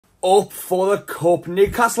up for the Cup.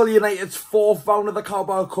 Newcastle United's fourth round of the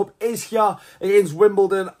Carabao Cup is here against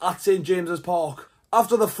Wimbledon at St James's Park.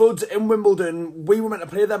 After the floods in Wimbledon, we were meant to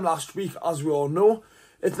play them last week, as we all know.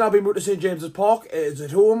 It's now been moved to St James's Park. It is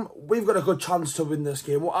at home. We've got a good chance to win this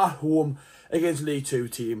game. We're at home against League 2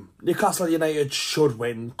 team. Newcastle United should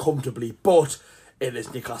win comfortably, but it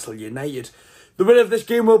is Newcastle United. The winner of this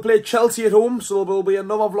game will play Chelsea at home, so there will be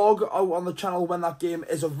another vlog out on the channel when that game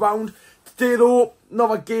is around. Today though,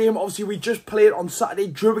 another game. Obviously we just played on Saturday,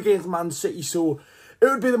 drew against Man City, so it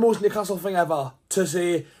would be the most Newcastle thing ever to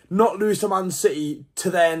say not lose to Man City to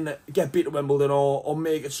then get beat at Wimbledon or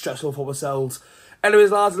make it stressful for ourselves.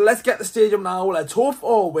 Anyways lads, let's get the stadium now. Let's hope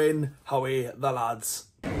for a win. Howie the lads.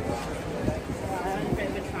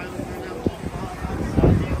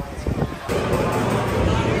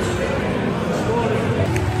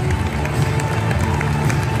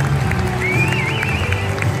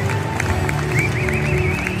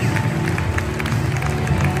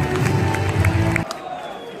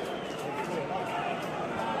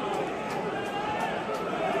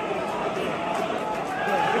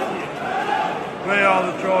 We are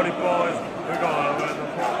the Geordie boys. We got to win the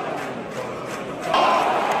football.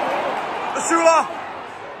 The Schar!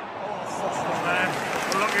 Oh, fuck them, man.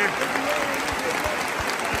 We're lucky.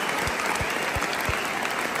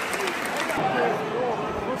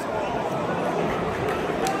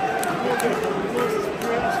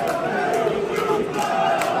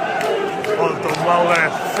 Oh, they've done well there.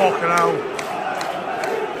 Fucking hell.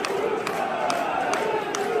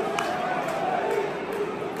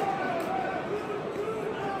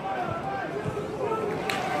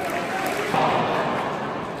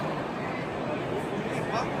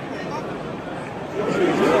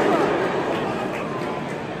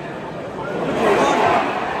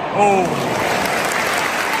 Oh.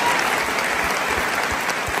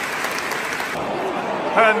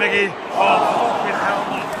 Hey, Miggy. Oh, fucking hell,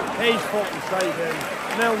 man. He's fucking straight in.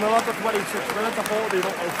 0-0 after 26 minutes. I thought they'd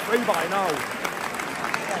up 3 by now.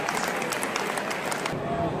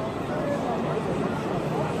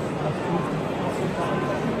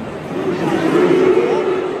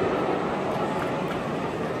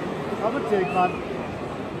 Have a take, man.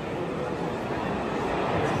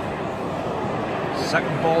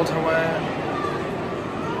 Second ball to win.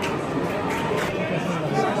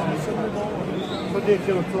 What do you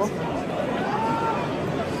kill it for?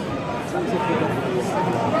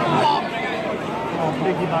 Oh,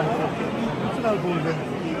 biggie man. That's an elbow in.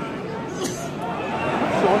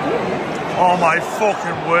 Oh my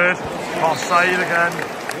fucking word. I'll say it again.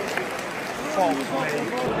 Fuck me.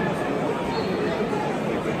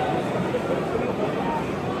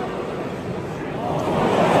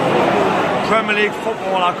 Premier League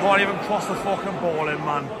football, I can't even cross the fucking ball in,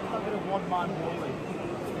 man. One-man goalie.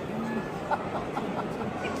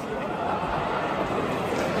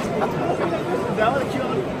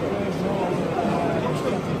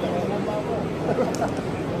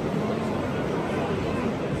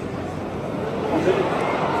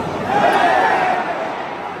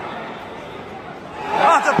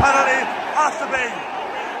 That's a penalty. Has to be.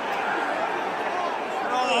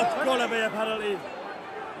 Oh, it's gonna be a penalty.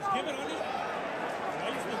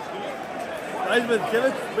 Linesman's give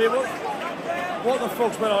it. Wait, what the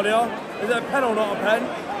fuck's going on here? Is it a pen or not a pen?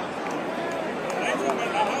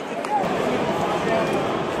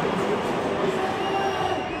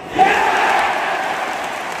 Yeah.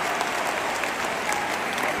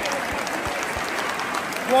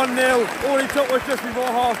 1-0. All he took was just before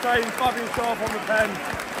half time. Fabian Schar on the pen.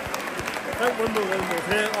 I think Wimbledon was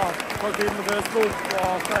here. Because even the first goal before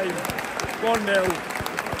half time. 1-0.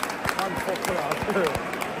 And fuck for that.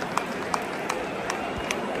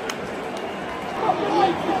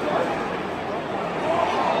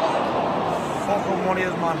 Fucking one of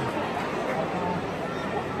his, man.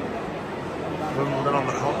 Wimbledon on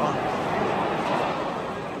the counter.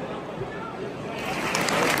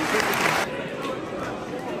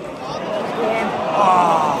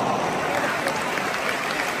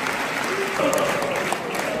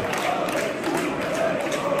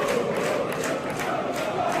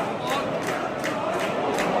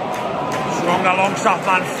 Stronger long shot,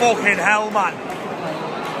 man. Fucking hell, man.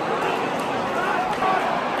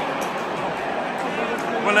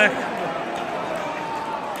 Willick.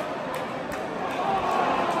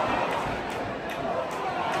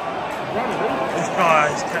 This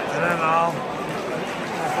guy's kept it in now.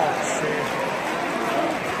 Fuck's sake.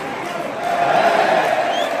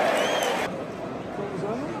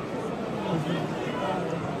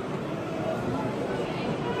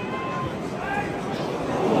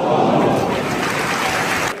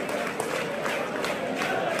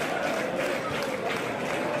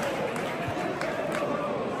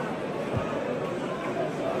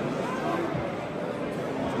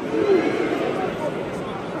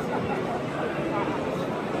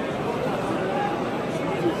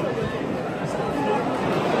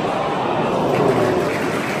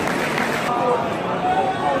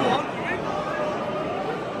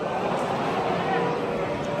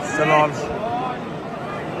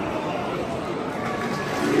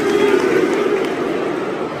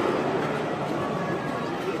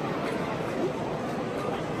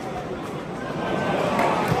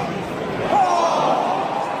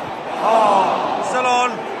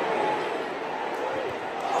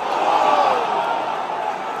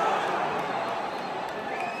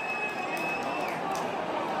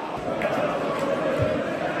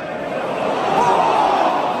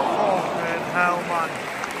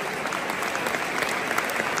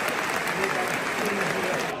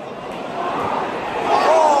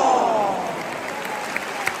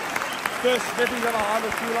 First snipping of our hand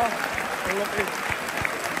of Schar. Unlucky.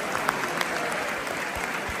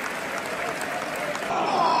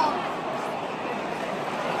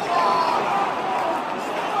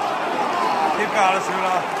 Keep going,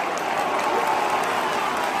 Schar.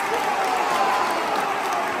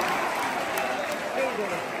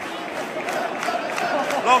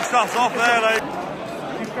 Long stuff's off there, like.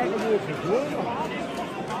 He's got the water as well.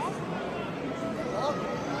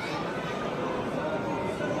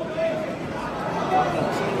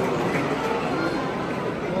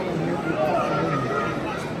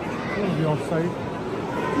 The offside.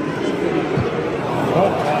 Oh,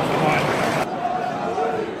 that's fine.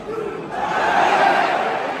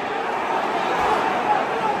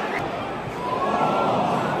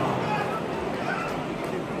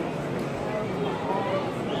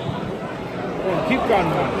 Oh, keep going,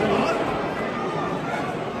 man.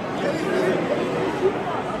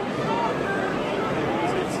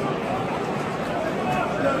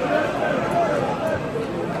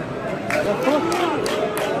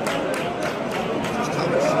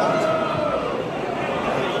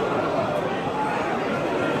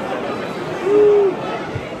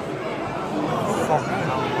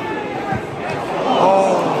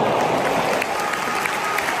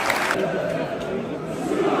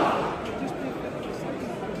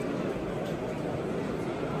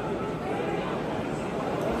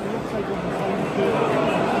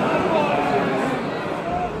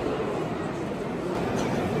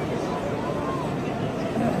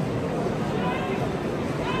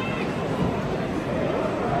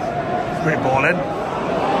 Great ball in.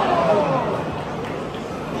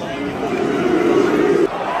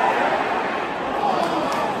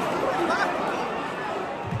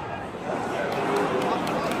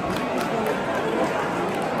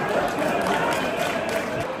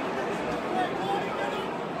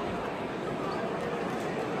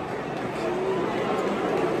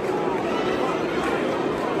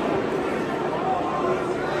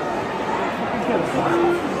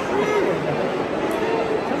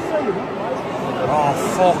 Oh,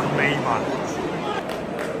 fuck me, man.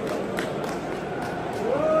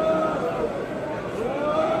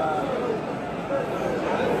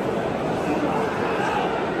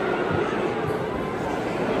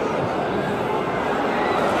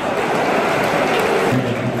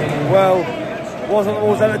 Well, wasn't the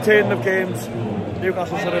most entertaining of games.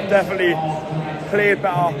 Newcastle should have definitely played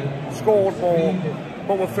better, scored more,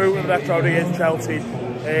 but we're through to the next round against Chelsea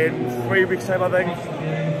in 3 weeks' time, I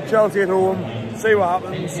think. Chelsea at home, see what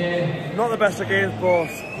happens. Not the best of games, but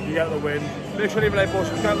you get the win. Make sure you like,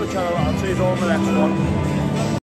 subscribe to the channel, and see you all in the next one.